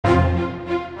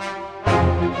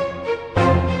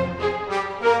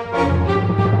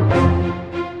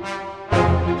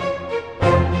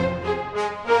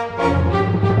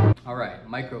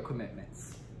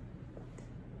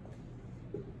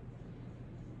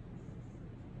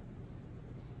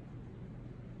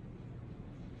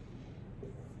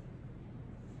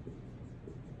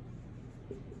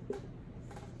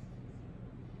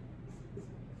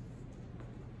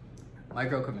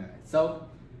micro commitment. So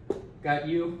got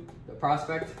you, the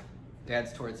prospect,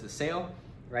 that's towards the sale,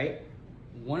 right?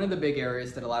 One of the big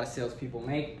errors that a lot of salespeople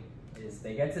make is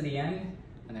they get to the end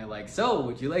and they're like, so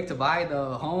would you like to buy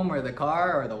the home or the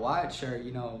car or the watch or,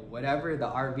 you know, whatever, the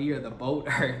RV or the boat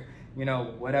or, you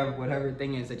know, whatever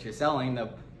thing is that you're selling, the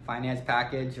finance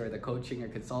package or the coaching or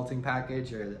consulting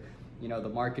package or, you know, the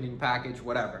marketing package,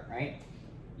 whatever, right?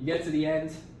 You get to the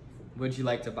end, would you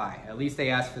like to buy? At least they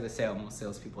ask for the sale. Most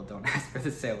salespeople don't ask for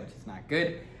the sale, which is not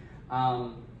good.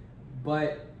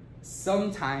 But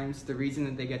sometimes the reason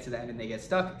that they get to the end and they get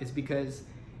stuck is because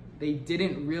they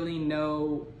didn't really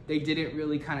know, they didn't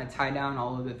really kind of tie down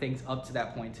all of the things up to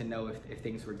that point to know if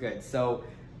things were good. So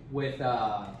with,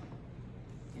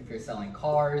 if you're selling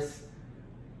cars,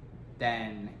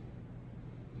 then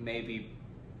maybe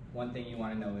one thing you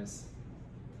want to know is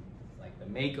like the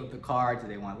make of the car. Do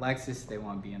they want Lexus? Do they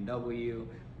want BMW?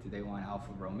 Do they want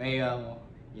Alfa Romeo?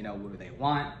 You know, what do they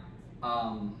want?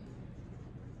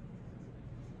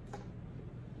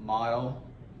 Model,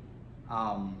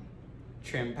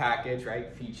 trim package,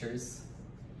 right? Features.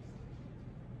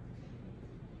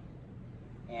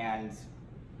 And,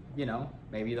 you know,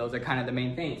 maybe those are kind of the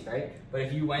main things, right? But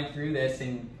if you went through this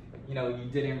and, you know, you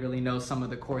didn't really know some of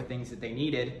the core things that they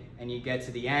needed, and you get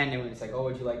to the end and it's like, oh,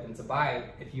 would you like them to buy?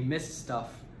 If you missed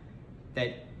stuff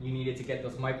that you needed to get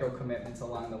those micro commitments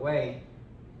along the way,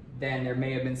 then there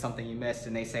may have been something you missed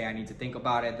and they say, I need to think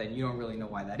about it. Then you don't really know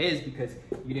why that is because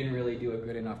you didn't really do a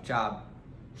good enough job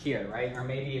here, right? Or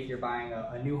maybe if you're buying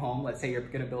a new home, let's say you're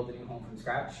gonna build a new home from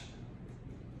scratch.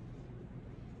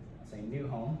 Let's say new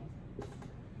home.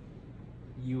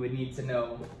 You would need to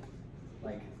know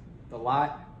like the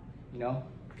lot, you know,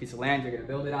 piece of land you're gonna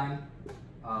build it on,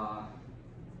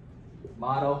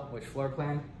 model, which floor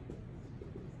plan,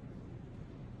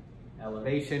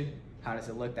 elevation, how does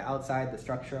it look, the outside, the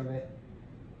structure of it.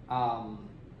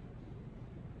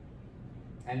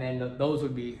 And then those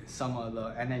would be some of the,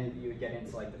 and then you would get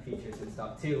into like the features and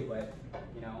stuff too, but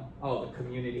you know, oh, the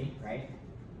community, right?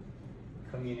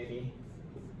 Community,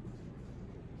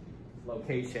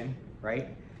 location, right?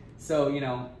 So, you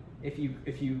know, if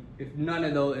none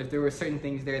of those, if there were certain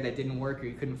things there that didn't work or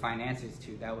you couldn't find answers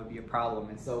to, that would be a problem.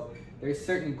 And so there's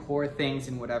certain core things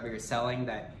in whatever you're selling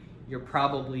that you're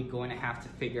probably going to have to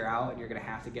figure out and you're going to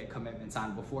have to get commitments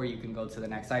on before you can go to the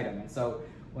next item. And so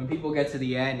when people get to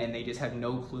the end and they just have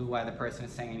no clue why the person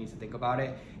is saying I need to think about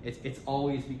it, it's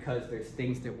always because there's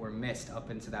things that were missed up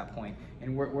until that point.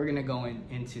 And we're going to go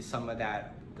into some of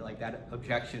that, like that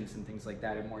objections and things like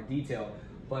that in more detail.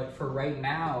 But for right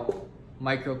now,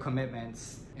 micro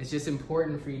commitments, it's just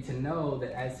important for you to know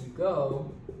that as you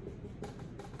go,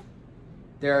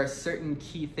 there are certain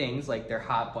key things like they're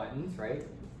hot buttons, right?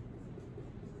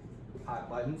 Hot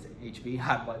buttons, HB,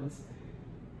 hot buttons,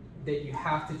 that you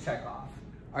have to check off.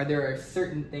 Or there are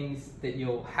certain things that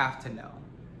you'll have to know,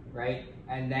 right?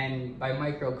 And then by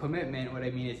micro commitment, what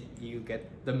I mean is you get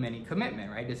the mini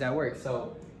commitment, right? Does that work?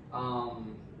 So,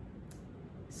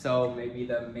 so maybe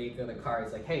the make of the car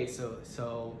is like, hey,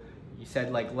 so you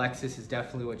said like Lexus is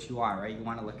definitely what you want, right? You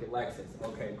want to look at Lexus.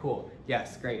 Okay, cool.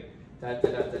 Yes, great.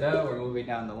 We're moving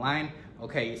down the line.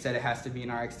 Okay, you said it has to be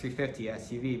an RX 350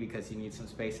 SUV because you need some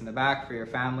space in the back for your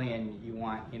family and you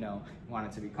want, you know, you want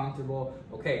it to be comfortable.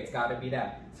 Okay, it's got to be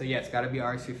that. So yeah, it's got to be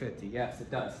RX 350. Yes, it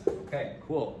does. Okay,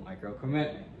 cool. Micro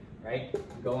commitment, right?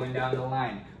 Going down the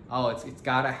line. Oh, it's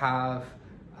got to have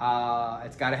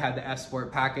the F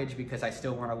Sport package because I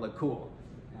still want to look cool.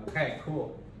 Okay,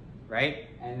 cool, right?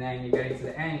 And then you're getting to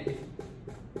the end.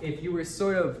 If you were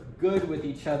sort of good with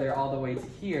each other all the way to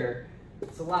here,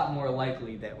 it's a lot more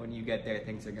likely that when you get there,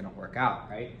 things are going to work out,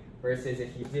 right? Versus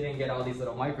if you didn't get all these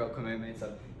little micro commitments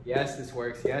of, yes, this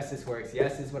works, yes, this works,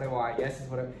 yes, this is what I want, yes, this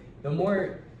is what I... The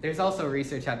more, there's also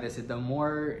research on this, that the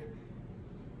more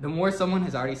someone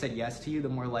has already said yes to you, the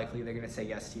more likely they're going to say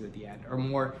yes to you at the end. Or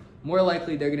more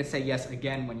likely they're going to say yes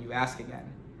again when you ask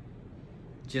again.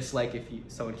 Just like if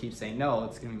someone keeps saying no,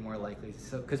 it's going to be more likely.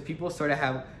 So, because people sort of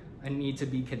have a need to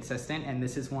be consistent, and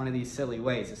this is one of these silly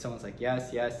ways. If someone's like,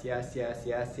 yes, yes, yes, yes,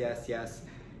 yes, yes, yes,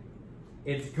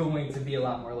 it's going to be a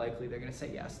lot more likely they're gonna say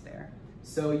yes there.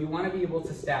 So you wanna be able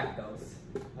to stack those,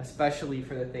 especially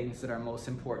for the things that are most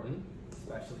important,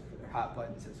 especially for their hot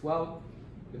buttons as well.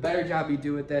 The better job you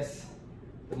do with this,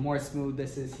 the more smooth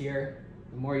this is here,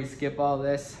 the more you skip all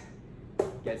this,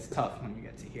 it gets tough when you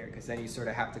get to here, because then you sort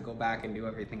of have to go back and do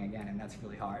everything again, and that's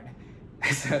really hard.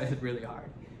 So it's really hard.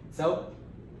 So,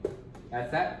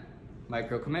 that's that.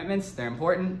 Micro commitments, they're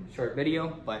important. Short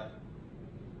video, but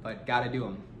gotta do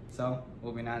them. So,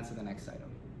 moving on to the next item.